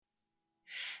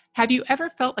Have you ever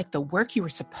felt like the work you were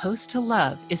supposed to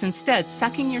love is instead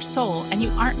sucking your soul and you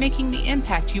aren't making the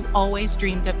impact you always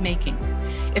dreamed of making?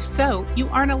 If so, you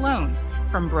aren't alone.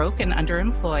 From broke and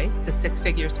underemployed to 6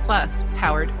 figures plus,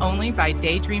 powered only by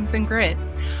daydreams and grit,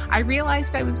 I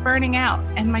realized I was burning out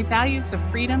and my values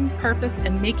of freedom, purpose,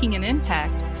 and making an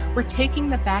impact were taking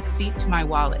the back seat to my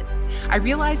wallet. I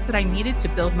realized that I needed to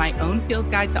build my own field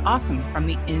guide to awesome from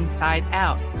the inside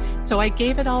out. So I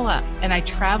gave it all up and I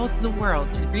traveled the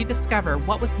world to rediscover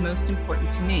what was most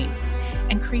important to me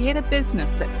and create a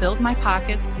business that filled my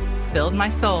pockets, filled my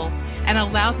soul, and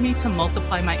allowed me to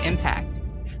multiply my impact.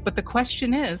 But the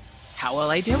question is, how will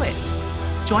I do it?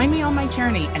 Join me on my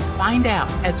journey and find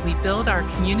out as we build our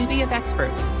community of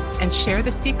experts and share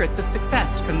the secrets of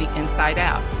success from the inside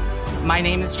out. My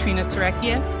name is Trina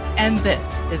Serecchia, and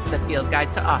this is the Field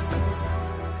Guide to Awesome.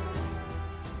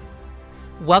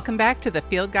 Welcome back to the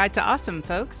Field Guide to Awesome,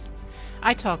 folks.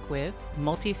 I talk with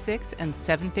multi-6 and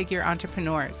 7-figure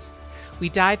entrepreneurs. We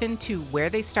dive into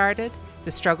where they started,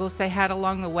 the struggles they had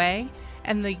along the way,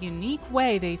 and the unique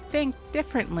way they think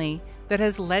differently that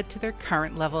has led to their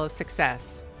current level of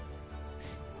success.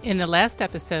 In the last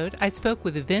episode, I spoke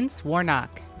with Vince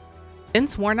Warnock.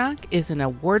 Vince Warnock is an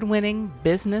award-winning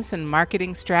business and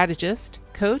marketing strategist,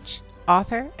 coach,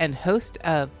 author, and host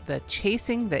of the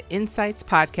Chasing the Insights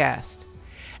podcast.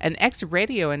 An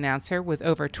ex-radio announcer with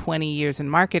over 20 years in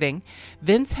marketing,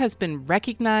 Vince has been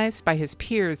recognized by his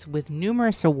peers with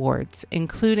numerous awards,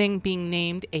 including being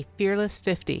named a Fearless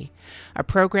 50, a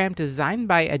program designed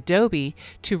by Adobe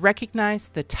to recognize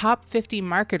the top 50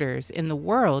 marketers in the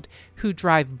world who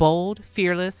drive bold,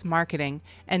 fearless marketing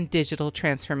and digital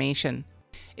transformation.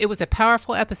 It was a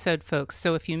powerful episode, folks,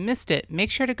 so if you missed it, make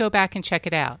sure to go back and check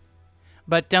it out.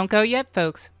 But don't go yet,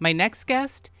 folks. My next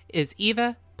guest is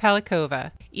Eva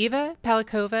Palikova. Eva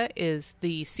Palikova is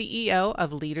the CEO of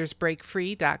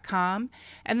LeadersBreakFree.com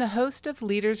and the host of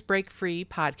Leaders Break Free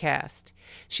podcast.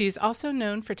 She is also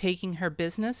known for taking her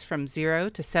business from 0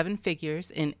 to 7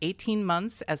 figures in 18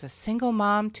 months as a single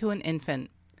mom to an infant.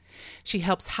 She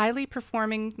helps highly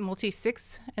performing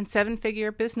multi-6 and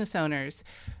 7-figure business owners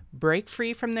break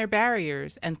free from their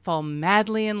barriers and fall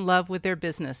madly in love with their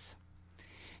business.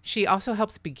 She also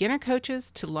helps beginner coaches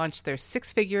to launch their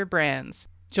 6-figure brands.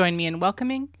 Join me in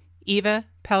welcoming Eva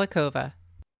Palikova.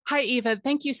 Hi, Eva.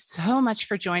 Thank you so much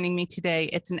for joining me today.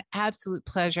 It's an absolute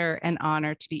pleasure and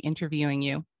honor to be interviewing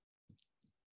you.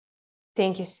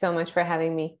 Thank you so much for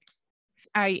having me.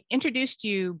 I introduced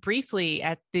you briefly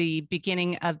at the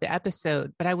beginning of the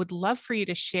episode, but I would love for you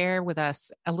to share with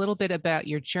us a little bit about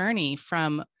your journey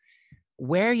from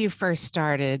where you first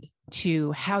started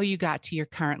to how you got to your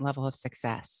current level of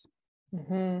success.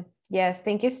 Mm-hmm. Yes,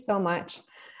 thank you so much.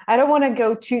 I don't want to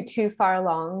go too far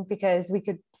along because we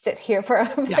could sit here for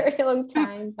a very long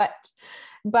time,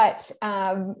 but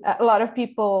a lot of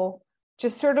people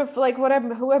just sort of like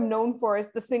who I'm known for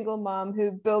is the single mom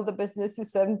who built a business to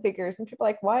 7 figures, and people are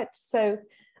like, what? So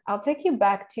I'll take you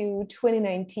back to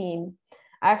 2019.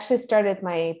 I actually started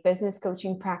my business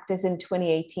coaching practice in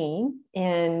 2018,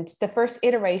 and the first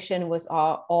iteration was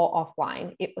all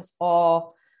offline. It was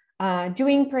all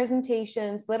doing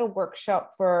presentations, little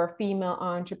workshop for female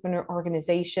entrepreneur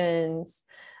organizations.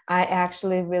 I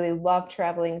actually really love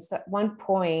traveling. So at one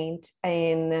point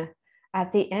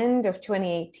at the end of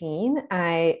 2018,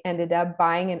 I ended up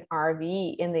buying an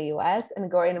RV in the US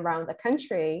and going around the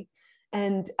country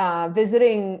and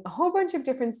visiting a whole bunch of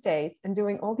different states and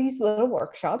doing all these little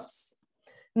workshops.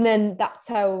 And then that's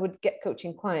how I would get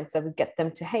coaching clients. I would get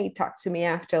them to, hey, talk to me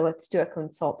after, let's do a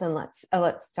consult and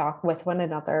let's talk with one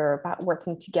another about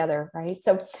working together. Right.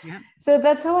 So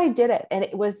that's how I did it. And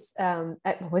it was,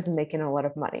 I wasn't making a lot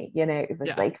of money, it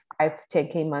was like 5,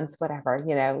 10K months, whatever,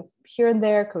 here and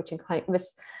there coaching client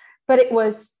but it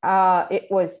was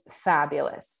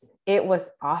fabulous. It was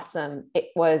awesome. It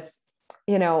was,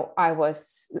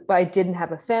 I didn't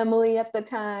have a family at the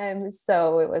time.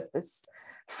 So it was this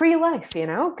free life,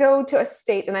 go to a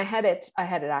state. And I had it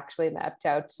actually mapped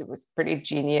out. It was pretty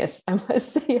genius. I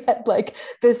must say, you had like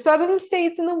the southern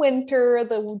states in the winter,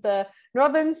 the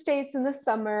northern states in the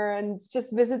summer, and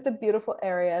just visit the beautiful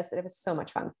areas. And it was so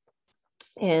much fun.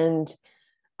 And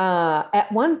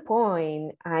at one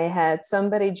point I had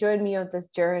somebody join me on this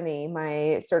journey,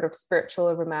 my sort of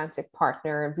spiritual romantic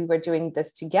partner. We were doing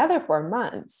this together for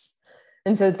months.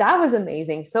 And so that was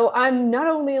amazing. So I'm not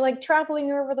only like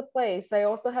traveling over the place, I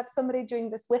also have somebody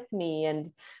doing this with me.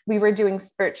 And we were doing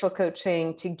spiritual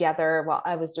coaching together while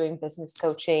I was doing business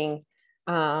coaching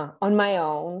on my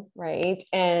own. Right.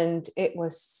 And it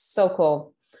was so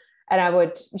cool. And I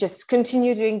would just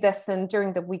continue doing this. And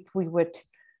during the week, we would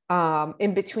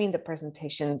in between the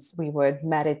presentations, we would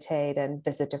meditate and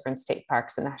visit different state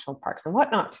parks and national parks and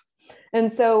whatnot.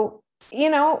 And so,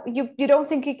 you don't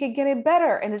think it could get any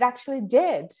better. And it actually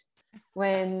did.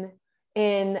 When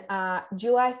in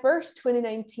July 1st,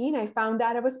 2019, I found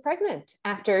out I was pregnant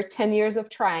after 10 years of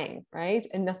trying, right?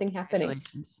 And nothing happening.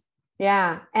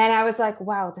 Yeah. And I was like,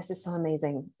 wow, this is so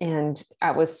amazing. And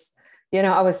I was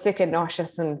sick and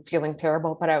nauseous and feeling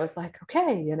terrible, but I was like,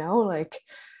 okay,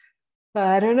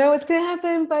 I don't know what's going to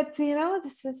happen, but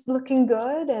this is looking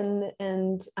good.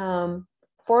 And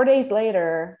 4 days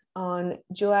later, on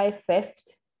July 5th,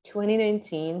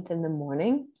 2019, in the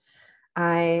morning,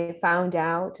 I found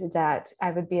out that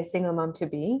I would be a single mom to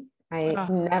be. I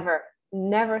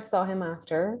never saw him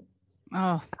after.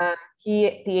 He,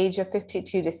 at the age of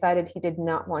 52, decided he did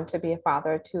not want to be a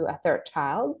father to a third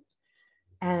child.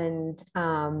 And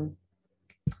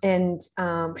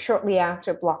shortly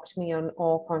after blocked me on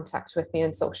all contact with me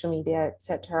on social media,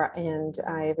 etc. And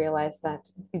I realized that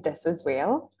this was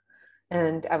real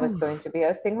and I was going to be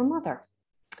a single mother.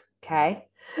 Okay.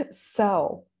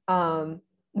 So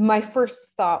my first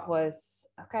thought was,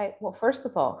 okay, well, first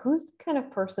of all, who's the kind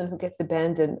of person who gets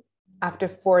abandoned after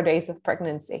 4 days of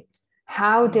pregnancy?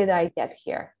 How did I get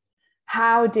here?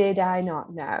 How did I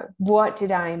not know? What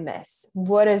did I miss?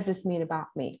 What does this mean about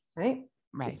me? Right.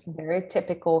 Just very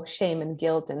typical shame and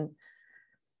guilt and,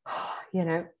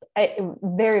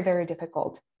 very, very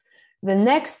difficult. The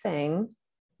next thing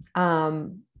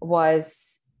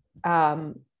was,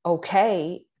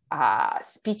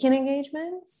 speaking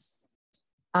engagements.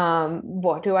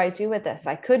 What do I do with this?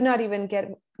 I could not even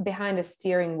get behind a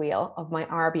steering wheel of my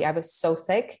RV. I was so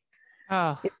sick.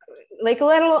 Leave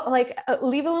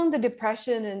alone the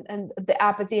depression and the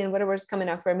apathy and whatever was coming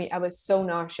up for me. I was so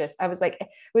nauseous. I was like,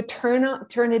 would turn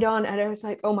it on. And I was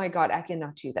like, oh my God, I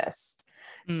cannot do this.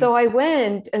 So I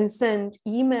went and sent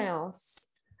emails.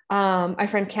 My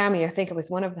friend Cami, I think it was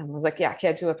one of them, was like, yeah, I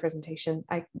can't do a presentation.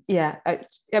 I'm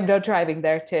not driving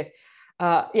there to,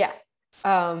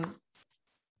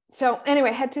 so anyway,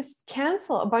 I had to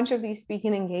cancel a bunch of these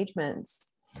speaking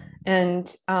engagements. And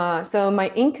so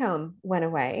my income went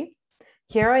away.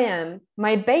 Here I am.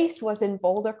 My base was in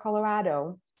Boulder,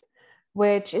 Colorado,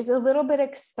 which is a little bit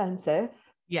expensive.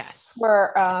 Yes.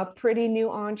 For a pretty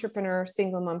new entrepreneur,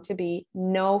 single mom to be,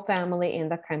 no family in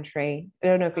the country. I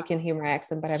don't know if you can hear my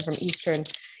accent, but I'm from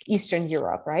Eastern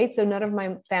Europe, right? So none of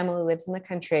my family lives in the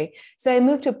country. So I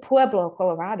moved to Pueblo,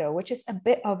 Colorado, which is a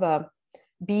bit of a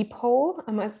beephole,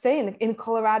 I must say, in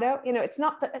Colorado. It's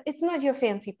not your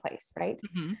fancy place, right?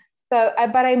 Mm-hmm. So,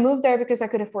 but I moved there because I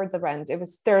could afford the rent. It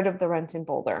was third of the rent in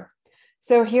Boulder.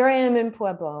 So here I am in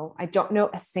Pueblo. I don't know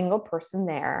a single person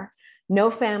there,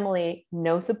 no family,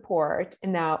 no support,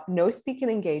 and now no speaking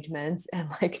engagements and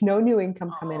like no new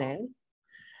income coming in.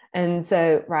 And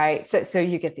so, right. So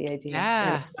you get the idea.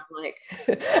 Yeah. And I'm like,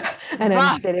 and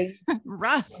I'm sitting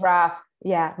rough.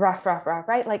 Yeah. Rough.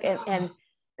 Right. Like, and in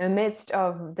the midst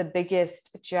of the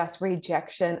biggest just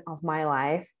rejection of my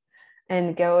life,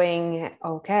 and going,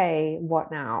 okay,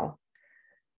 what now?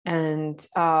 And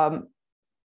and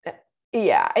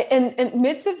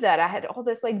midst of that, I had all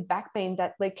this like back pain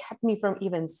that like kept me from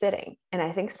even sitting. And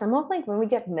I think some of like when we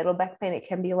get middle back pain, it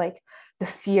can be like the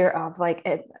fear of like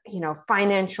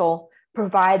financial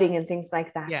providing and things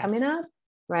like that coming up,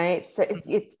 right? So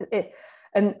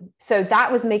and so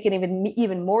that was making it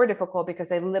even more difficult because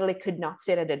I literally could not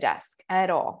sit at a desk at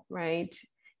all, right?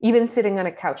 Even sitting on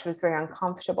a couch was very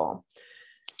uncomfortable.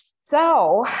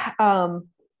 So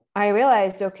I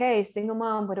realized, okay, single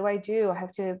mom, what do? I have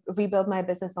to rebuild my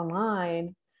business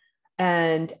online.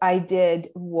 And I did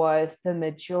what the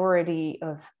majority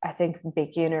of, I think,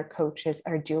 beginner coaches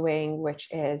are doing, which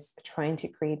is trying to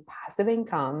create passive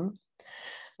income,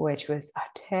 which was a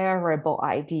terrible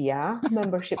idea.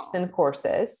 Memberships and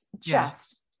courses,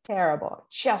 just terrible,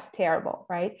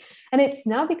 right? And it's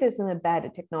not because I'm bad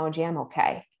at technology. I'm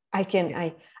okay.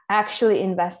 I actually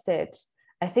invested,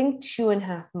 I think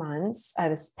 2.5 months. I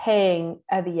was paying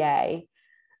a VA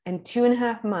and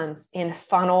 2.5 months in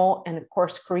funnel and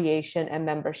course creation and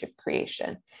membership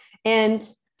creation. And,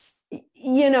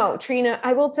 Trina,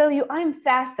 I will tell you, I'm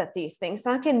fast at these things.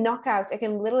 I can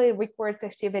literally record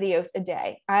 50 videos a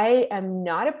day. I am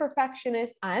not a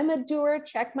perfectionist. I'm a doer.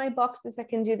 Check my boxes. I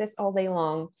can do this all day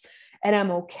long. And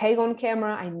I'm okay on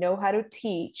camera. I know how to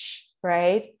teach,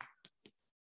 right?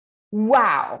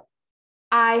 Wow.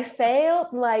 I failed.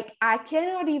 Like, I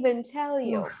cannot even tell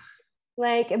you.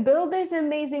 Like, build this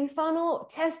amazing funnel,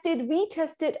 test it,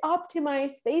 retest it,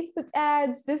 optimize Facebook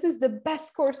ads. This is the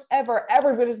best course ever.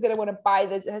 Everybody's going to want to buy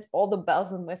this. It has all the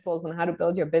bells and whistles on how to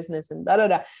build your business and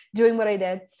doing what I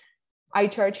did. I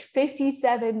charged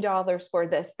 $57 for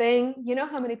this thing. You know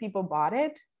how many people bought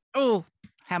it? Oh,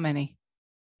 how many?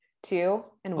 2.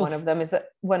 And Oof. one of them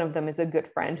is a good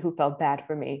friend who felt bad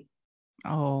for me.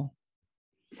 Oh.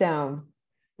 So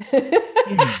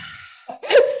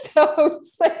so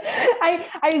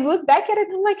I look back at it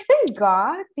and I'm like, thank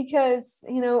God, because,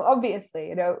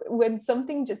 obviously, when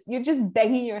something you're just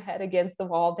banging your head against the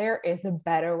wall, there is a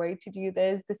better way to do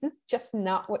this. This is just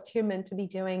not what you're meant to be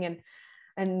doing.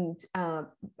 And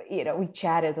we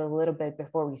chatted a little bit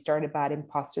before we started about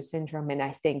imposter syndrome. And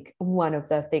I think one of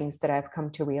the things that I've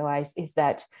come to realize is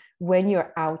that when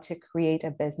you're out to create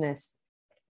a business,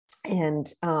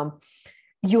 and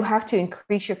you have to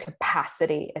increase your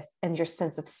capacity and your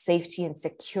sense of safety and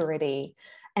security,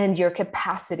 and your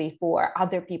capacity for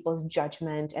other people's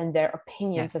judgment and their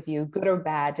opinions of you, good or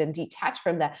bad, and detach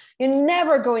from that. You're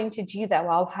never going to do that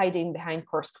while hiding behind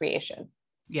course creation.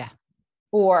 Yeah.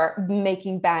 Or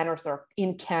making banners or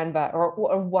in Canva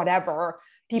or whatever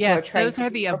people are trying those to are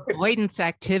the avoidance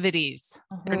activities.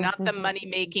 They're not the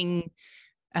money-making,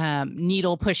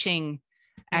 needle-pushing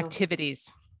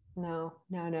activities. No.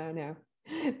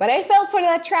 But I fell for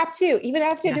that trap too, even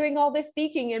after doing all this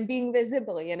speaking and being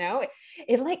visible,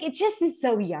 it just is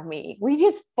so yummy. We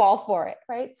just fall for it,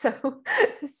 right? So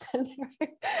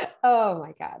oh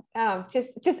my God.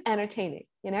 Just entertaining,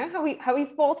 how we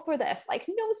fall for this, like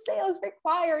no sales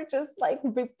required, just like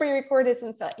pre-record this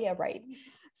and say, yeah, right.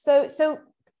 So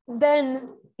then,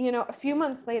 a few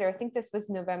months later, I think this was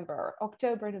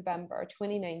October, November,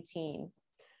 2019.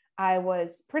 I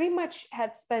was pretty much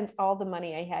had spent all the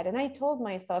money I had. And I told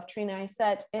myself, Trina, I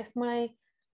said, if my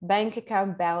bank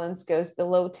account balance goes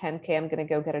below 10K, I'm going to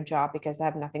go get a job because I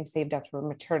have nothing saved up for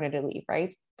maternity leave,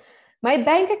 right? My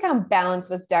bank account balance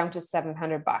was down to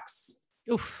 $700.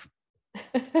 Oof.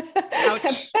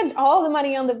 I've spent all the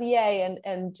money on the VA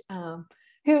and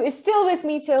who is still with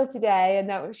me till today. And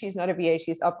now she's not a VA,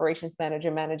 she's operations manager,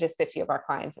 manages 50 of our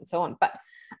clients and so on. But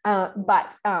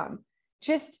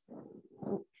just,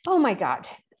 oh my God,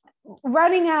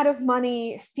 running out of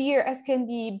money, fear as can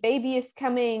be, baby is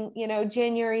coming,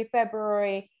 January,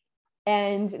 February.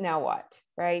 And now what,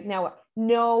 right? Now what?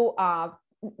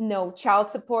 No child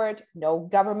support, no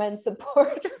government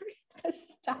support,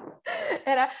 stuff.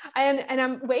 And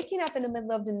I'm waking up in the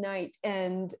middle of the night,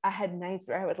 and I had nights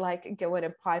where I would like go and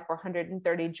apply for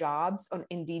 130 jobs on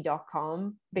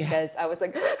Indeed.com because I was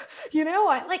like,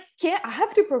 I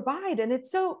have to provide. And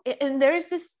and there's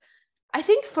this, I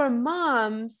think for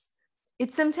moms,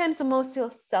 it's sometimes the most feel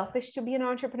selfish to be an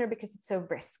entrepreneur because it's so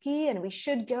risky and we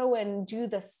should go and do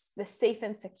the safe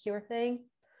and secure thing.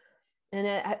 And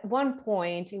at one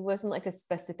point, it wasn't like a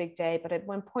specific day, but at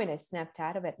one point I snapped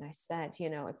out of it and I said,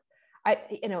 if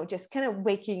I, just kind of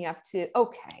waking up to,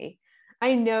 okay,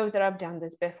 I know that I've done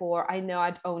this before. I know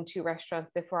I'd owned 2 restaurants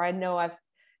before. I know I've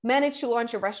managed to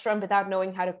launch a restaurant without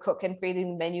knowing how to cook and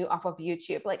creating the menu off of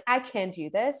YouTube. Like, I can't do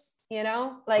this,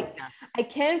 I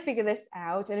can't figure this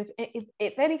out. And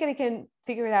if anybody can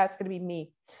figure it out, it's going to be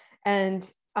me.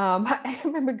 And I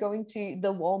remember going to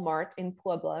the Walmart in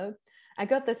Pueblo. I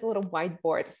got this little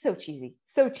whiteboard, so cheesy,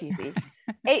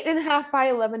 8.5 by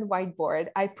 11 whiteboard.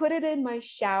 I put it in my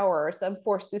shower, so I'm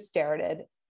forced to stare at it.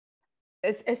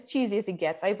 As cheesy as it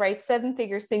gets. I write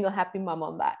 7-figure single happy mom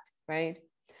on that, right?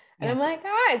 And I'm like,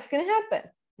 it's going to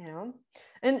happen,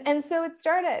 And so it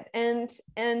started. And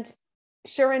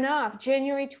sure enough,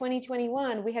 January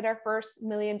 2021, we had our first $1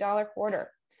 million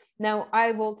quarter. Now,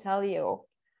 I will tell you,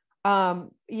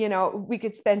 we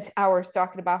could spend hours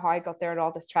talking about how I got there and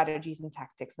all the strategies and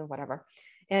tactics and whatever.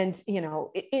 And,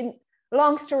 in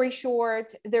long story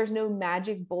short, there's no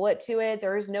magic bullet to it.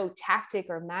 There is no tactic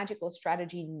or magical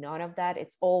strategy. None of that.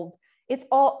 It's all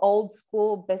old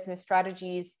school business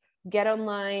strategies. Get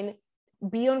online,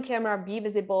 be on camera, be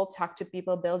visible, talk to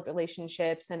people, build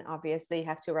relationships. And obviously you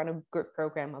have to run a group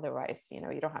program. Otherwise, you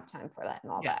don't have time for that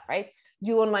and all that, right?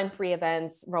 Do online free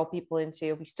events, roll people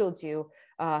into, we still do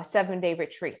 7-day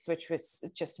retreats, which was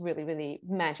just really, really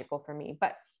magical for me.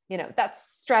 But,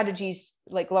 that's strategies,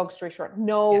 like long story short,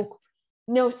 no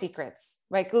secrets,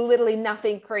 like literally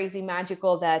nothing crazy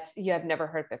magical that you have never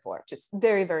heard before. Just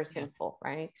very, very simple,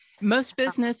 right? Most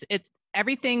business,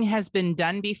 everything has been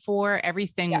done before.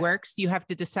 Everything works. You have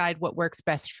to decide what works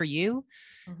best for you.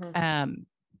 Mm-hmm.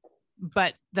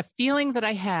 But the feeling that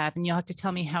I have, and you'll have to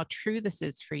tell me how true this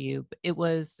is for you, it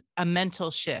was a mental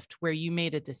shift where you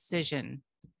made a decision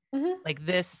like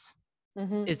this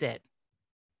is it.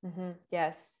 Mm-hmm.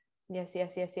 Yes.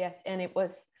 And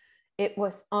it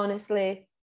was honestly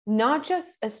not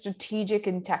just a strategic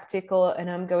and tactical, and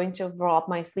I'm going to roll up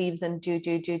my sleeves and do,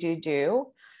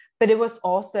 but it was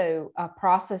also a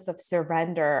process of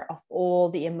surrender of all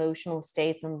the emotional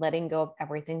states and letting go of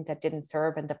everything that didn't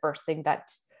serve. And the first thing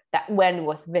that went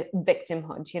was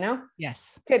victimhood,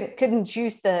 Yes. Couldn't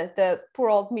juice the poor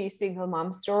old me single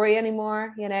mom story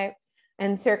anymore,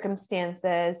 and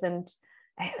circumstances. And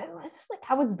it was like,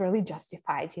 I was really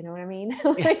justified. You know what I mean?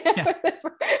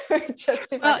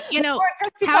 Justified. Well,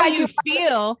 how you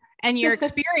feel and your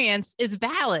experience is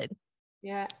valid.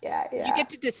 Yeah. You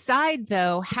get to decide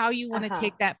though, how you want to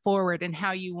take that forward and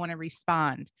how you want to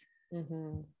respond.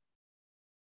 Mm-hmm.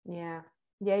 Yeah.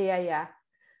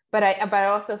 But I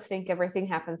also think everything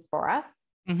happens for us.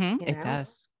 Mm-hmm. It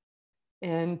does.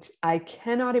 And I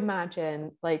cannot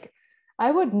imagine, like,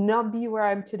 I would not be where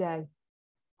I'm today.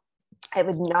 I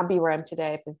would not be where I'm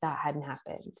today if that hadn't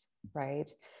happened. Right.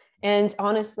 And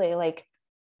honestly, like,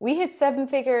 we hit seven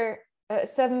figure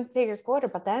quarter,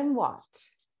 but then what?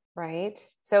 Right.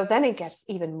 So then it gets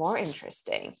even more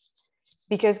interesting,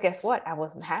 because guess what? I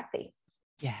wasn't happy.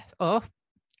 Yeah. Oh,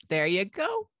 there you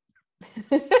go.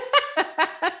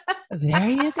 There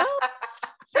you go.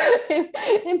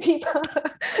 And people,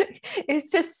 it's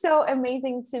just so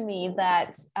amazing to me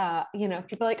that,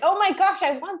 people are like, oh my gosh,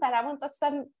 I want that. I want the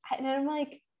seven. And I'm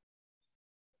like,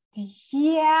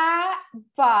 yeah,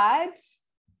 but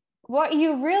what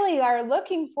you really are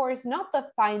looking for is not the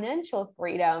financial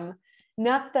freedom,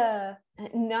 not the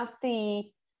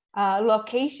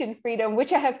location freedom,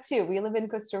 which I have too. We live in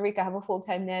Costa Rica, I have a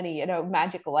full-time nanny,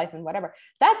 magical life and whatever.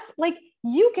 That's like,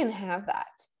 you can have that.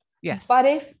 Yes. But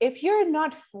if you're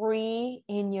not free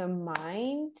in your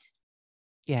mind,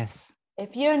 yes.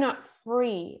 If you're not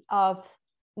free of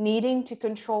needing to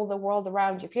control the world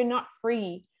around you, if you're not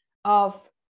free of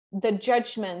the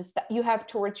judgments that you have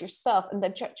towards yourself and the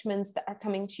judgments that are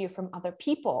coming to you from other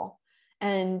people,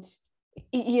 and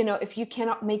if you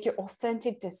cannot make your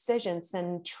authentic decisions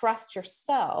and trust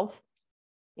yourself,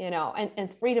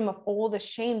 and freedom of all the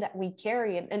shame that we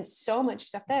carry and so much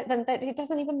stuff, then it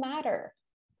doesn't even matter.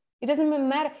 It doesn't even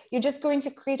matter. You're just going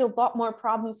to create a lot more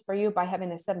problems for you by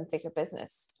having a 7-figure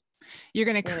business. You're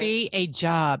going to create a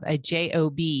job, a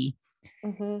job,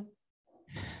 mm-hmm.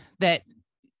 and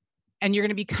you're going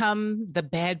to become the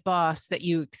bad boss that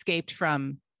you escaped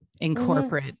from in mm-hmm.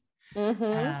 corporate.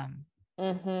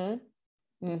 Mm-hmm.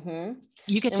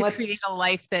 You get to create a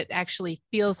life that actually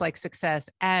feels like success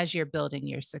as you're building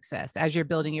your success, as you're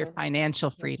building your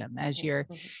financial freedom, as you're,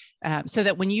 so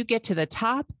that when you get to the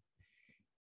top,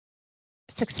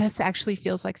 success actually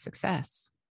feels like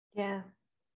success. Yeah.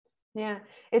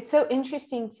 It's so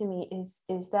interesting to me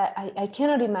is that I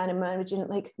cannot imagine,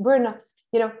 like, we're not,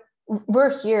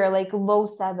 we're here like low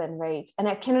 7, right? And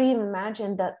I cannot even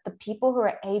imagine that the people who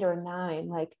are 8 or 9,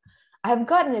 like, I've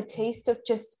gotten a taste of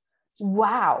just,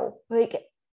 wow, like,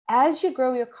 as you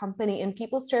grow your company and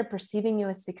people start perceiving you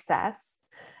as success,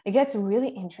 it gets really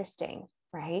interesting,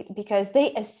 right? Because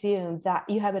they assume that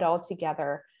you have it all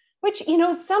together, which,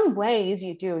 some ways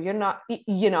you do. You're not,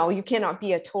 you cannot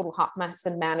be a total hot mess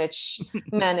and manage,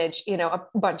 a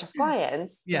bunch of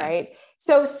clients, right?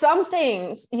 So some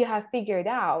things you have figured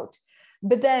out,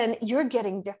 but then you're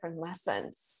getting different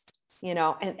lessons,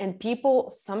 and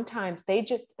people sometimes they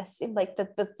just assume, like,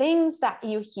 the things that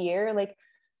you hear, like,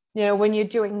 when I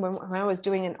was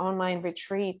doing an online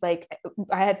retreat, like,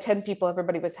 I had 10 people,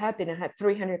 everybody was happy, and I had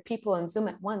 300 people on Zoom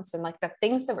at once. And like, the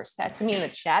things that were said to me in the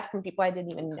chat from people I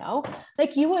didn't even know,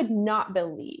 like, you would not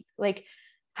believe, like,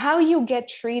 how you get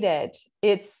treated.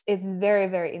 It's very,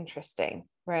 very interesting.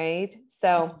 Right.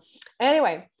 So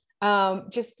anyway,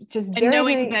 just and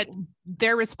knowing that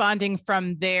they're responding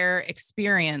from their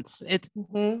experience. It's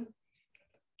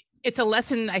a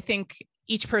lesson, I think,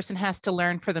 each person has to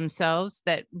learn for themselves,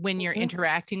 that when you're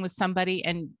interacting with somebody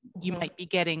and you might be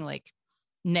getting like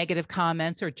negative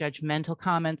comments or judgmental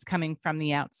comments coming from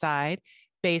the outside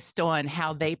based on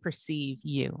how they perceive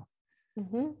you.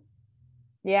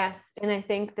 Yes. And I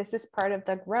think this is part of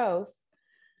the growth,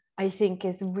 I think,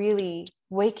 is really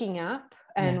waking up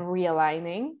and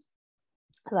realigning,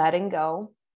 letting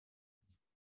go.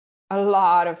 A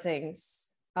lot of things.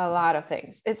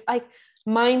 It's like,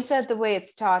 mindset, the way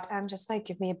it's taught, I'm just like,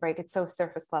 give me a break. It's so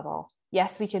surface level.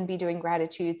 Yes, we can be doing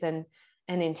gratitudes and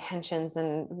intentions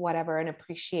and whatever, and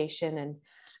appreciation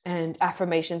and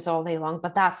affirmations all day long,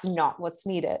 but that's not what's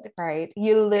needed, right?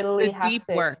 You literally have deep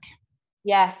work.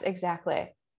 Yes, exactly.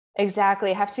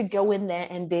 Have to go in there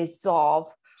and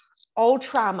dissolve all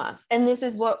traumas. And this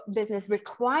is what business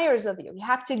requires of you. You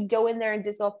have to go in there and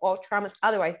dissolve all traumas.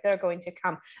 Otherwise, they're going to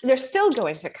come. They're still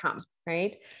going to come,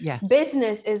 right? Yeah.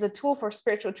 Business is a tool for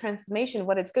spiritual transformation.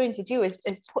 What it's going to do is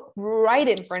put right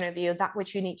in front of you that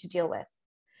which you need to deal with.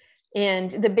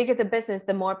 And the bigger the business,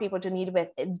 the more people to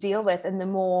deal with, and the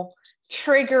more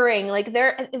triggering, like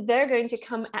they're going to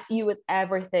come at you with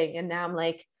everything. And now I'm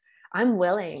like, I'm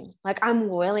willing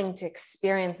to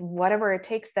experience whatever it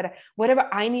takes, whatever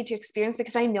I need to experience,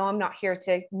 because I know I'm not here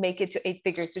to make it to 8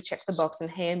 figures to check the box and,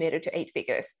 hey, I made it to 8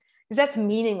 figures, because that's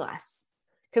meaningless,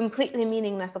 completely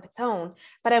meaningless of its own.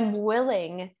 But I'm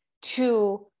willing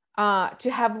to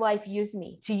have life use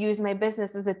me, to use my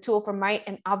business as a tool for my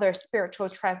and other spiritual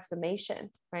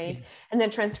transformation, right? Yes. And the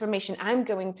transformation I'm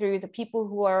going through, the people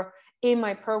who are in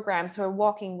my programs, who are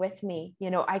walking with me,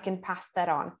 I can pass that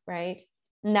on, right?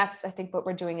 And that's, I think, what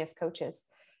we're doing as coaches.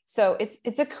 So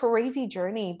it's a crazy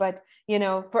journey, but,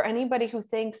 for anybody who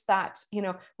thinks that,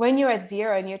 when you're at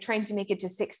 0 and you're trying to make it to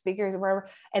 6 figures or wherever,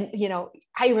 and,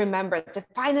 I remember the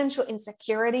financial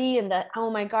insecurity and the,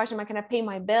 oh my gosh, am I going to pay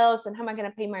my bills, and how am I going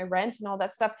to pay my rent and all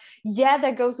that stuff? Yeah,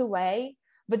 that goes away.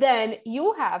 But then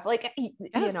you have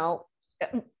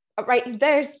right,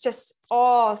 there's just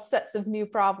all sorts of new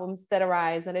problems that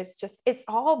arise. And it's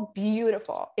all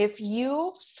beautiful. If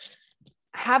you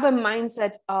have a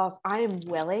mindset of, I am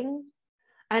willing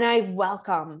and I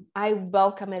welcome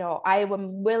it all. I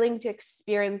am willing to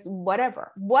experience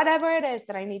whatever it is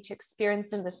that I need to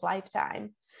experience in this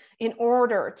lifetime in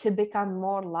order to become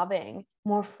more loving,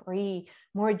 more free,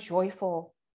 more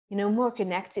joyful, more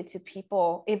connected to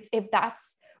people. If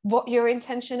that's what your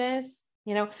intention is,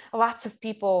 lots of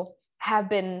people have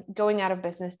been going out of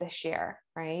business this year,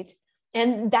 right?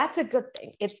 And that's a good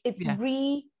thing. It's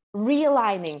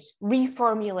realigning,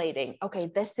 reformulating. Okay,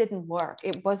 this didn't work.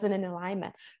 It wasn't in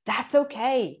alignment. That's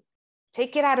okay.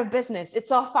 Take it out of business.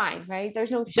 It's all fine, right?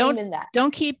 There's no shame in that.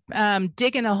 Don't keep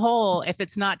digging a hole if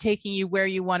it's not taking you where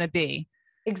you want to be.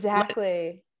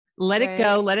 Exactly. Let it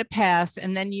go, let it pass.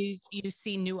 And then you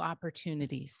see new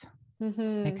opportunities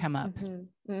that come up.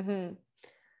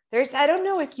 There's, I don't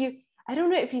know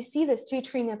if you see this too,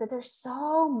 Trina, but there's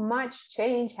so much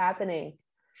change happening.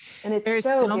 And there's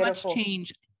so much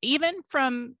change. Even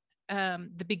from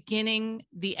the beginning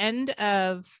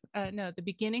of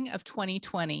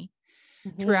 2020,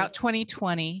 throughout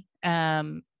 2020,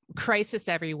 crisis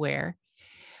everywhere.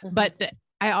 But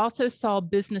I also saw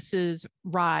businesses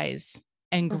rise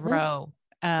and grow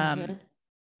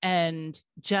and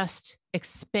just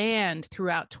expand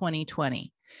throughout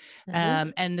 2020.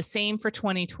 And the same for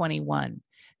 2021.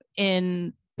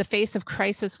 In the face of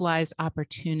crisis lies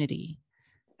opportunity.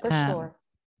 For sure.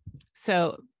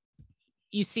 So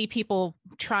you see people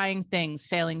trying things,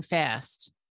 failing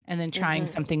fast, and then trying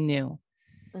something new.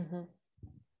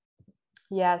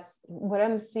 Yes. What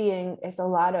I'm seeing is a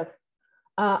lot of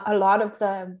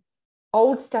the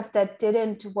old stuff that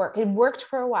didn't work. It worked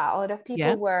for a while. A lot of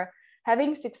people were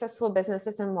having successful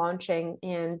businesses and launching,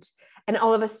 and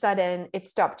all of a sudden it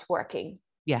stopped working.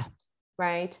 Yeah.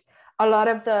 Right. A lot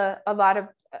of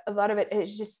it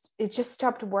just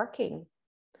stopped working.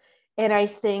 And I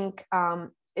think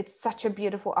it's such a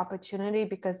beautiful opportunity,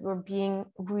 because we're being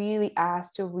really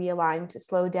asked to realign, to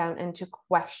slow down, and to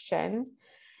question,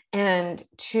 and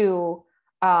to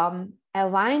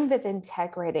align with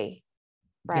integrity,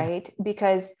 right?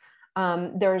 Because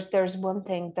there's one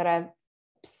thing that I've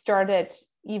started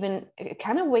even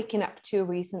kind of waking up to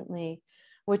recently,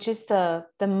 which is the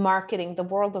marketing, the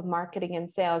world of marketing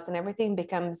and sales, and everything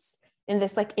becomes in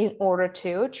this, like, in order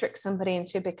to trick somebody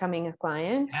into becoming a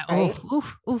client, right?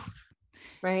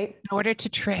 Right. In order to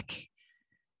trick.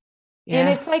 And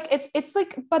it's like,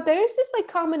 but there's this like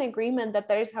common agreement that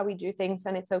there's how we do things,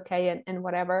 and it's okay, and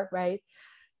whatever, right?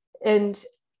 And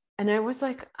I was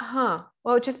like,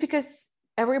 well, just because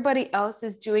everybody else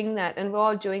is doing that and we're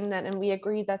all doing that and we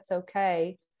agree that's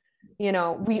okay,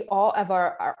 we all have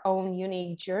our own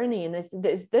unique journey. And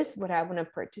is this what I want to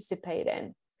participate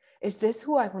in? Is this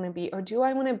who I want to be? Or do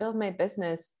I want to build my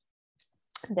business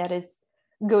that is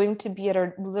going to be at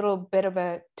a little bit of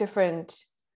a different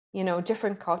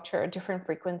culture, a different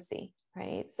frequency,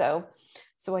 right? So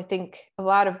I think a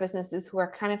lot of businesses who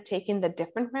are kind of taking the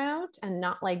different route and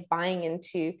not like buying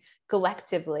into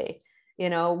collectively,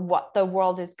 what the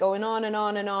world is going on and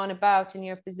on and on about, and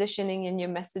your positioning and your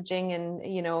messaging and,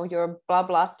 your blah,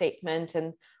 blah statement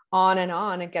and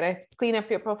and get to clean up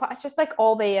your profile. It's just like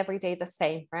all day, every day, the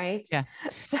same, right? Yeah.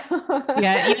 So.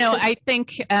 Yeah. I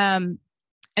think, and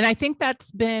I think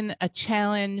that's been a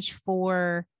challenge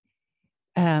for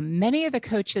many of the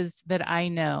coaches that I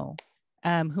know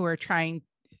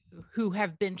who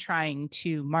have been trying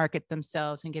to market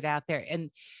themselves and get out there,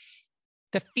 and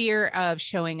the fear of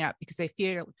showing up because they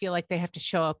feel like they have to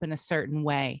show up in a certain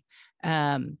way.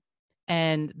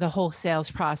 And the whole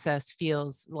sales process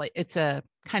feels like it's a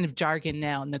kind of jargon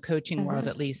now in the coaching world,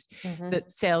 at least,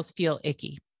 that sales feel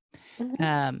icky.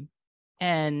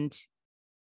 And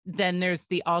then there's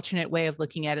the alternate way of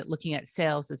looking at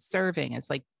sales as serving. It's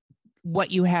like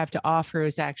what you have to offer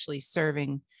is actually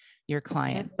serving your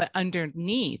client. But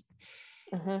underneath,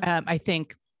 I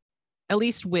think, at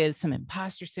least with some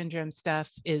imposter syndrome stuff,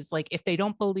 is like if they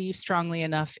don't believe strongly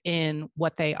enough in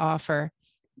what they offer,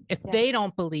 if they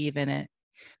don't believe in it,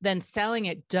 then selling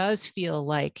it does feel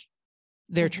like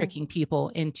they're tricking people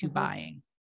into buying.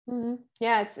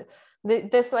 Yeah, it's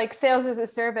this like sales as a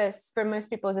service for most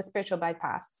people is a spiritual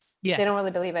bypass. They don't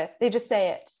really believe it. They just say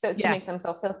it so to make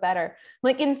themselves feel better.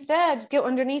 Like instead, go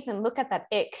underneath and look at that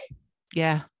ick.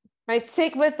 Yeah. Right.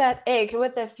 Sit with that ick,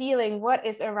 with the feeling, what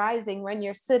is arising when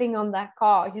you're sitting on that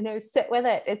call, sit with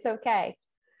it. It's okay.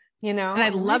 And I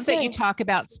love that you talk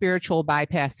about spiritual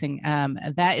bypassing.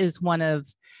 That is one of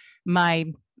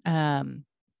my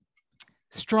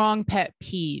strong pet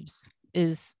peeves,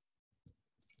 is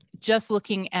just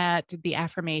looking at the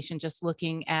affirmation, just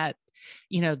looking at,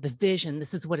 the vision.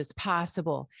 This is what is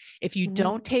possible. If you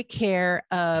don't take care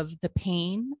of the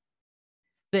pain,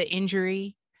 the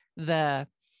injury, the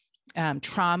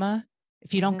trauma,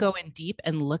 if you don't go in deep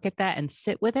and look at that and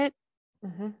sit with it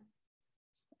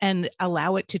and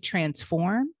allow it to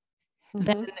transform,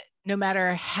 then no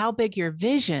matter how big your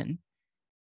vision,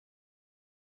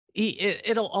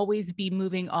 it'll always be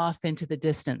moving off into the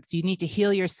distance. You need to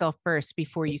heal yourself first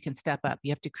before you can step up.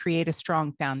 You have to create a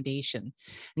strong foundation,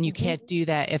 and you can't do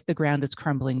that if the ground is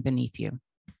crumbling beneath you.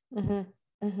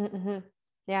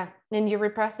 Yeah. And you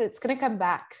repress it, it's going to come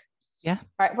back. Yeah.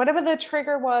 Right. Whatever the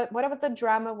trigger was, whatever the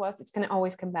drama was, it's going to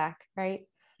always come back. Right.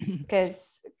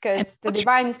 Because the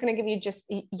divine is going to give you just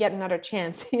yet another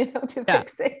chance, to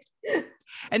fix it.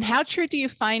 And how true do you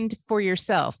find for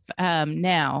yourself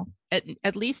now,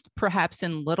 at least perhaps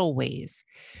in little ways,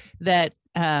 that,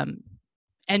 and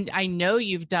I know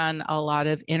you've done a lot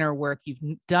of inner work,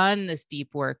 you've done this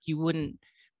deep work, you wouldn't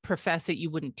profess it, you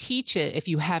wouldn't teach it if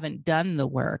you haven't done the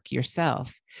work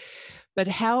yourself. But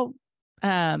how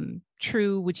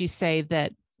true would you say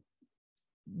that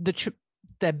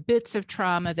the bits of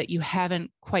trauma that you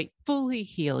haven't quite fully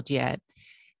healed yet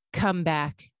come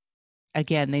back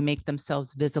again? They make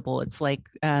themselves visible. It's like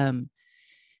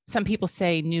some people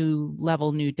say new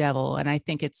level, new devil. And I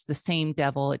think it's the same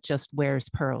devil. It just wears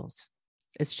pearls.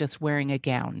 It's just wearing a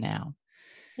gown now.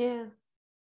 Yeah.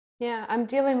 Yeah. I'm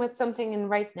dealing with something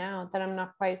right now that I'm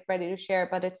not quite ready to share,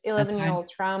 but it's 11-year-old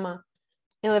trauma.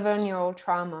 11-year-old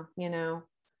trauma,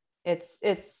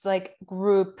 it's like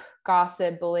group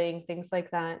gossip, bullying, things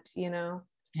like that,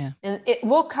 Yeah. And it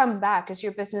will come back as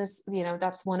your business,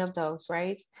 that's one of those,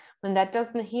 right? When that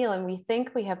doesn't heal and we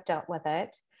think we have dealt with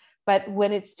it, but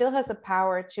when it still has a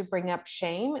power to bring up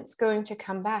shame, it's going to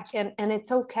come back, and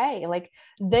it's okay. Like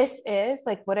this is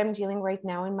like what I'm dealing right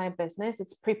now in my business.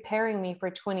 It's preparing me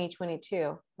for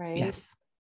 2022, right? Yes.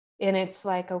 And it's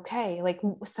like, okay, like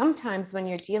sometimes when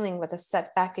you're dealing with a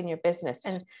setback in your business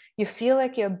and you feel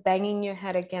like you're banging your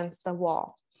head against the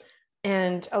wall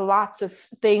and lots of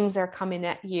things are coming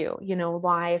at you,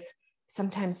 life,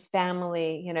 sometimes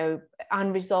family,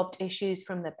 unresolved issues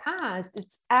from the past,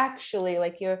 it's actually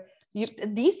like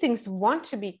these things want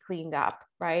to be cleaned up,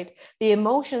 right? The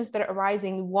emotions that are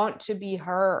arising want to be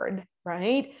heard,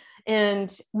 right?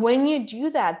 And when you do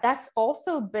that, that's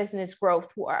also business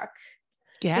growth work.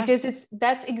 Yeah. Because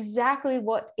that's exactly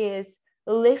what is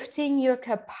lifting your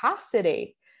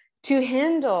capacity to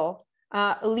handle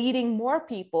leading more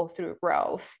people through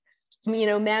growth,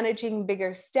 managing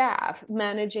bigger staff,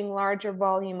 managing larger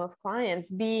volume of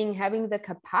clients, having the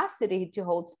capacity to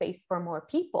hold space for more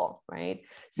people, right?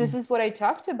 So this is what I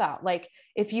talked about. Like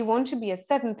if you want to be a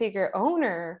 7-figure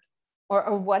owner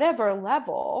or whatever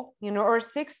level, or a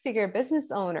 6-figure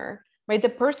business owner, right? The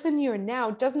person you're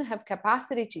now doesn't have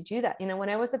capacity to do that. When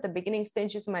I was at the beginning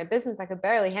stages of my business, I could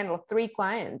barely handle 3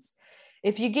 clients.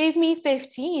 If you gave me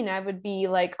 15, I would be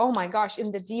like, oh my gosh,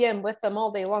 in the DM with them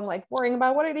all day long, like worrying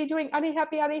about what are they doing? Are they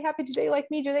happy? Are they happy? Do they like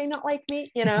me? Do they not like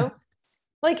me?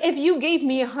 Like if you gave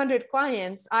me 100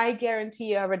 clients, I guarantee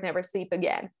you I would never sleep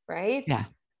again. Right. Yeah.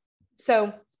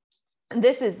 So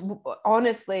this is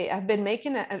honestly, I've been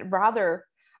making a rather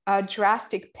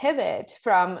drastic pivot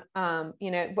from,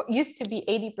 what used to be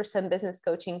 80% business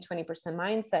coaching, 20%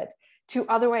 mindset to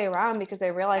other way around, because I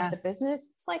realized the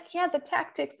business, it's like, the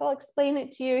tactics, I'll explain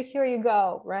it to you. Here you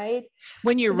go. Right.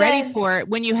 When you're ready for it,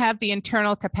 when you have the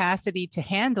internal capacity to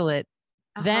handle it,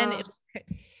 then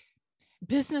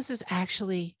business is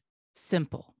actually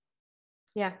simple.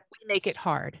 Yeah. We make it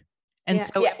hard. And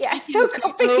so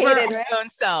complicated, over right? Our own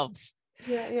selves.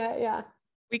 Yeah.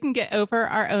 We can get over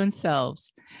our own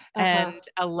selves and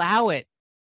allow it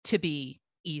to be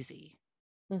easy.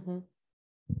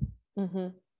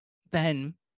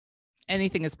 then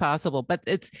anything is possible. But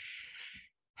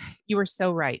you were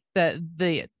so right.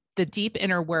 The deep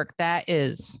inner work, that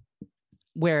is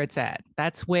where it's at.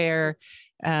 That's where,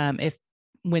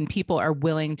 when people are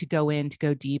willing to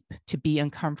go deep, to be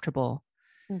uncomfortable,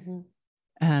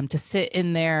 to sit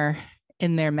in their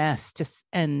mess,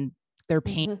 and their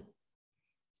pain.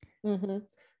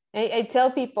 I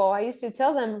tell people, I used to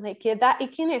tell them, like, that you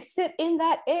can't sit in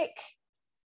that ick.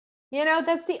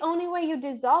 That's the only way you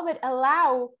dissolve it.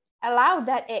 Allow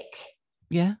that ick.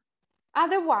 Yeah.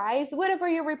 Otherwise, whatever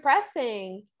you're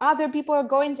repressing, other people are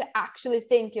going to actually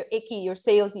think you're icky, you're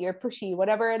salesy, you're pushy,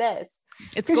 whatever it is.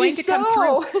 It's going to come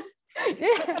through.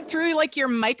 Come through like your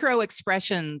micro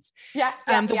expressions.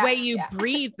 The way you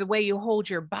breathe, the way you hold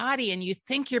your body, and you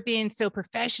think you're being so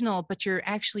professional, but you're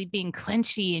actually being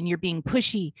clenchy and you're being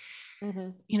pushy.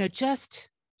 Just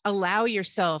allow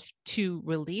yourself to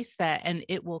release that, and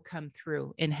it will come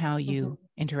through in how you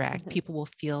interact. People will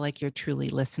feel like you're truly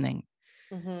listening.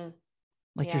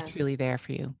 Like you're truly there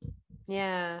for you.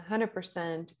 Yeah,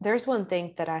 100%. There's one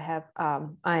thing that I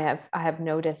have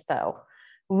noticed, though.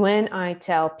 When I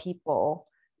tell people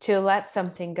to let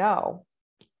something go,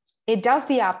 it does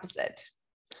the opposite.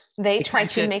 They try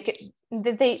to make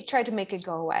it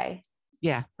go away.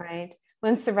 Yeah. Right.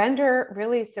 When surrender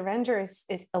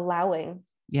is allowing.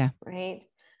 Yeah. Right.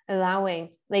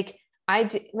 Allowing. Like I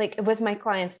do, like with my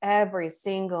clients every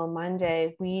single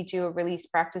Monday, we do a release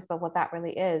practice, but what that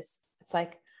really is, it's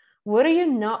like, what are you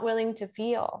not willing to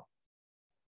feel?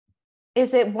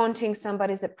 Is it wanting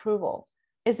somebody's approval?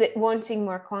 Is it wanting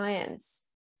more clients?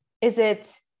 Is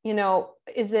it, what's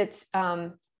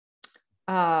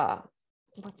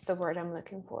the word I'm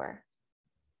looking for?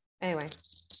 Anyway,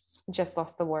 just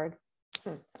lost the word.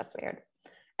 That's weird.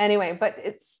 Anyway, but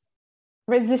it's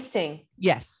resisting.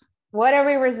 Yes. What are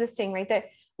we resisting right there?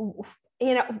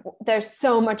 There's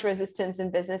so much resistance in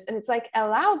business, and it's like,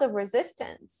 allow the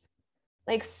resistance,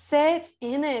 like sit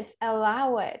in it,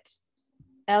 allow it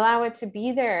to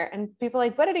be there. And people are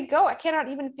like, where did it go? I cannot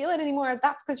even feel it anymore.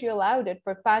 That's because you allowed it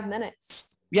for 5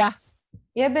 minutes. Yeah.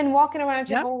 You have been walking around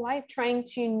your whole life trying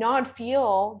to not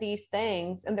feel these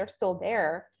things, and they're still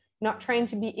there. Not trying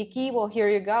to be icky. Well, here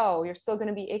you go. You're still going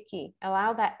to be icky.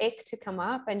 Allow that ick to come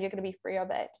up, and you're going to be free of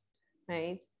it.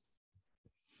 Right.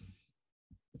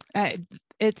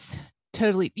 It's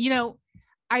totally,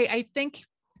 I think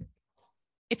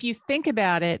if you think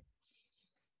about it,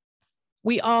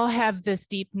 we all have this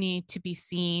deep need to be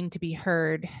seen, to be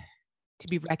heard, to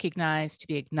be recognized, to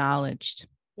be acknowledged.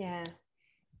 Yeah.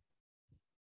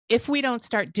 If we don't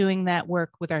start doing that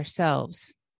work with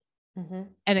ourselves, and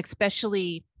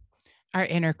especially our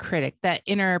inner critic, that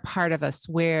inner part of us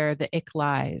where the ick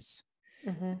lies,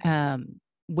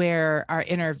 where our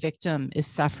inner victim is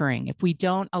suffering, if we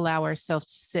don't allow ourselves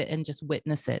to sit and just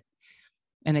witness it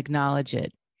and acknowledge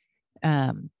it,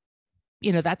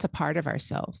 that's a part of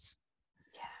ourselves.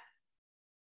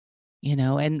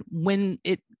 And when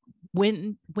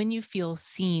you feel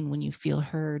seen, when you feel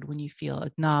heard, when you feel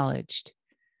acknowledged,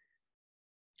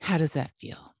 how does that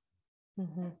feel?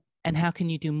 And how can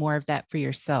you do more of that for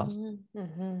yourself?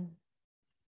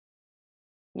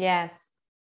 Yes.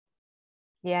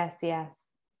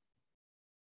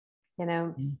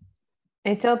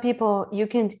 I tell people, you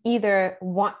can either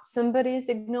want somebody's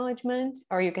acknowledgement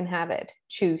or you can have it.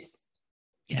 Choose.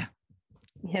 Yeah.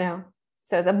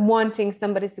 So the wanting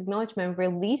somebody's acknowledgement,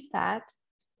 release that.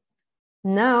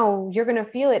 Now you're going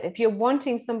to feel it. If you're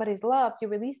wanting somebody's love, you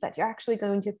release that. You're actually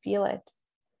going to feel it.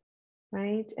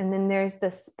 Right. And then there's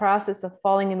this process of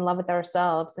falling in love with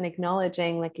ourselves and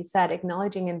acknowledging, like you said,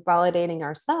 acknowledging and validating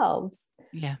ourselves.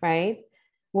 Yeah. Right.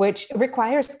 Which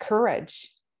requires courage.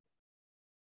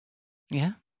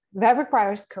 Yeah. That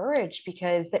requires courage,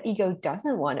 because the ego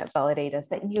doesn't want to validate us.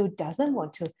 The ego doesn't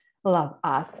want to love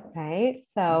us. Right.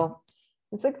 So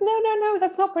it's like, no,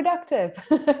 that's not productive.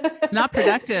 Not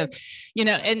productive.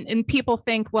 And people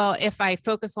think, well, if I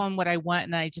focus on what I want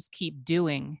and I just keep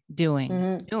doing,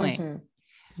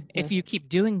 if you keep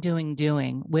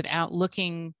doing without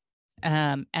looking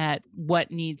at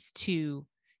what needs to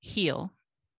heal,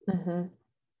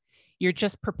 you're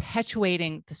just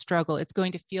perpetuating the struggle. It's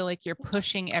going to feel like you're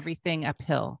pushing everything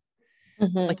uphill,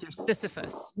 like you're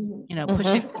Sisyphus,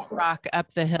 pushing the rock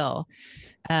up the hill.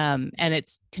 And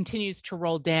it continues to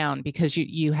roll down because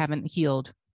you haven't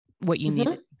healed what you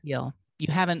needed to heal.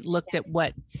 You haven't looked at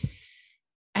what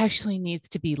actually needs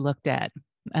to be looked at,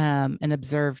 and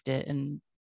observed it, and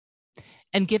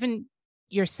given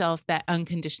yourself that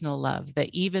unconditional love, that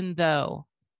even though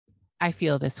I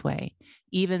feel this way,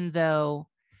 even though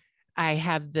I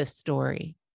have this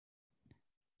story,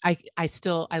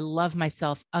 I love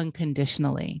myself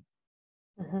unconditionally.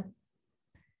 Mm-hmm.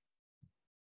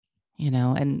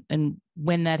 And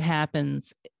when that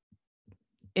happens,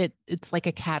 it's like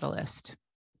a catalyst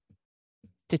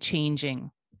to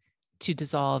changing, to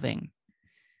dissolving.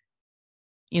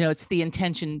 It's the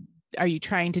intention. Are you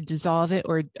trying to dissolve it,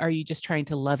 or are you just trying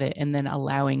to love it and then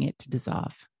allowing it to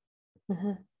dissolve?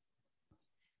 Mm-hmm.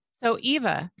 So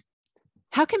Eva,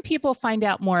 how can people find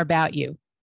out more about you?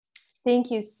 Thank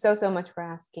you so much for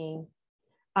asking.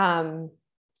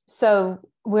 So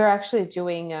we're actually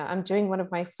I'm doing one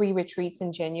of my free retreats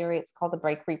in January. It's called the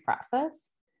Break Free Process.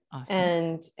 Awesome.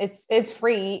 And it's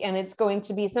free, and it's not going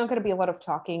to be a lot of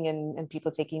talking and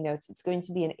people taking notes. It's going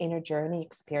to be an inner journey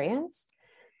experience.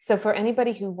 So for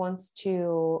anybody who wants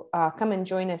to come and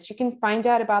join us, you can find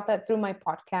out about that through my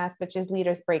podcast, which is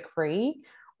Leaders Break Free,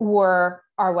 or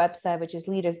our website, which is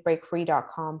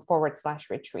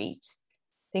leadersbreakfree.com/retreat.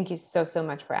 Thank you so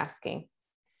much for asking.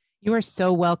 You are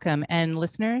so welcome. And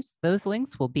listeners, those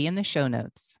links will be in the show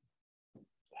notes.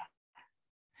 Yeah.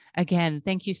 Again,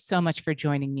 thank you so much for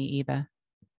joining me, Eva.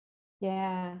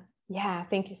 Yeah.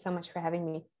 Thank you so much for having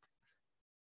me.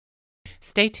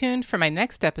 Stay tuned for my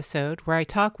next episode where I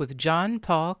talk with John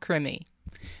Paul Crimi.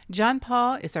 John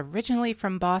Paul is originally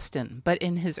from Boston, but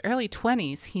in his early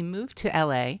 20s, he moved to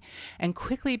LA and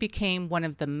quickly became one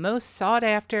of the most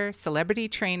sought-after celebrity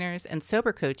trainers and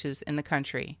sober coaches in the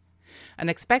country.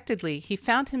 Unexpectedly, he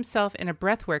found himself in a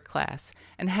breathwork class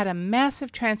and had a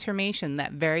massive transformation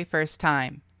that very first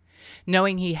time.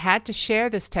 Knowing he had to share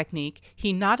this technique,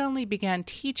 he not only began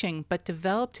teaching but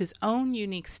developed his own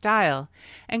unique style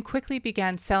and quickly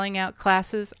began selling out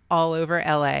classes all over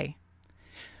LA.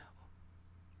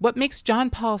 What makes John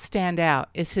Paul stand out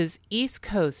is his East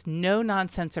Coast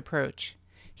no-nonsense approach.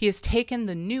 He has taken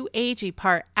the new agey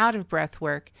part out of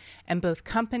breathwork, and both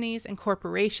companies and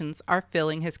corporations are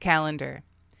filling his calendar.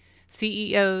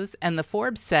 CEOs and the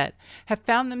Forbes set have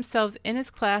found themselves in his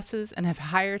classes and have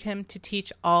hired him to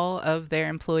teach all of their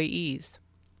employees.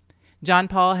 John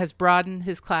Paul has broadened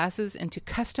his classes into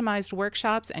customized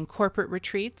workshops and corporate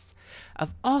retreats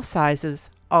of all sizes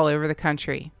all over the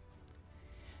country.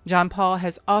 John Paul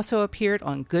has also appeared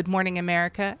on Good Morning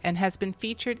America and has been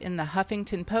featured in the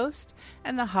Huffington Post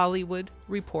and the Hollywood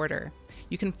Reporter.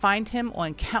 You can find him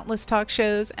on countless talk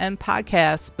shows and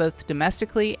podcasts, both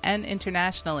domestically and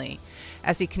internationally,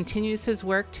 as he continues his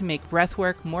work to make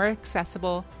breathwork more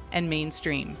accessible and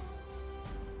mainstream.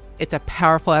 It's a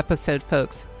powerful episode,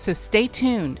 folks, so stay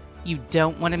tuned. You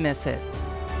don't want to miss it.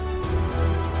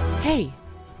 Hey,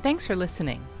 thanks for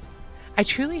listening. I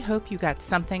truly hope you got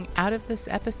something out of this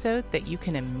episode that you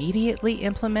can immediately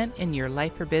implement in your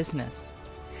life or business.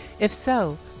 If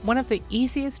so, one of the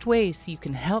easiest ways you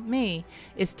can help me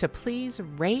is to please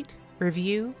rate,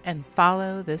 review, and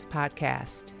follow this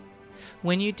podcast.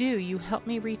 When you do, you help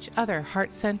me reach other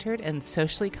heart-centered and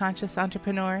socially conscious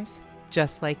entrepreneurs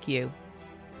just like you.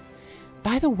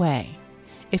 By the way,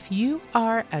 if you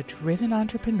are a driven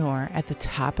entrepreneur at the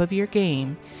top of your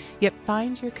game, yet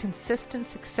find your consistent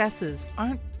successes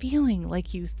aren't feeling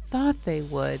like you thought they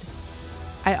would,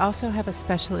 I also have a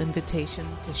special invitation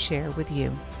to share with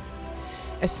you.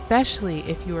 Especially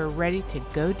if you are ready to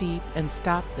go deep and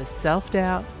stop the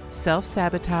self-doubt,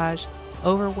 self-sabotage,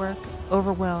 overwork,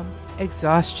 overwhelm,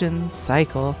 exhaustion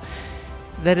cycle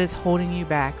that is holding you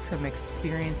back from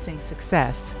experiencing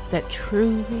success that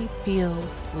truly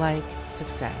feels like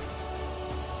success.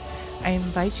 I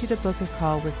invite you to book a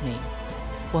call with me.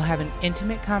 We'll have an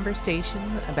intimate conversation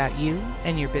about you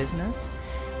and your business,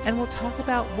 and we'll talk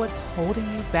about what's holding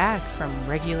you back from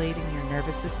regulating your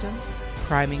nervous system,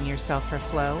 priming yourself for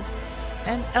flow,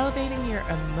 and elevating your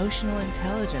emotional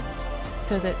intelligence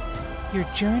so that your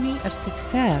journey of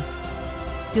success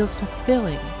feels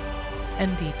fulfilling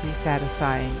and deeply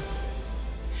satisfying.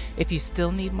 If you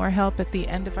still need more help at the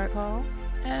end of our call,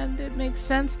 and it makes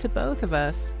sense to both of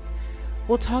us,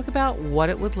 we'll talk about what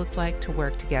it would look like to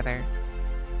work together.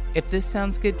 If this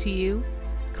sounds good to you,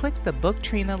 click the Book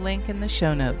Trina link in the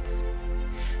show notes.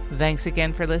 Thanks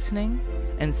again for listening,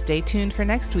 and stay tuned for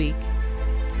next week.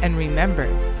 And remember,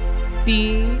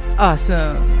 be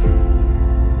awesome.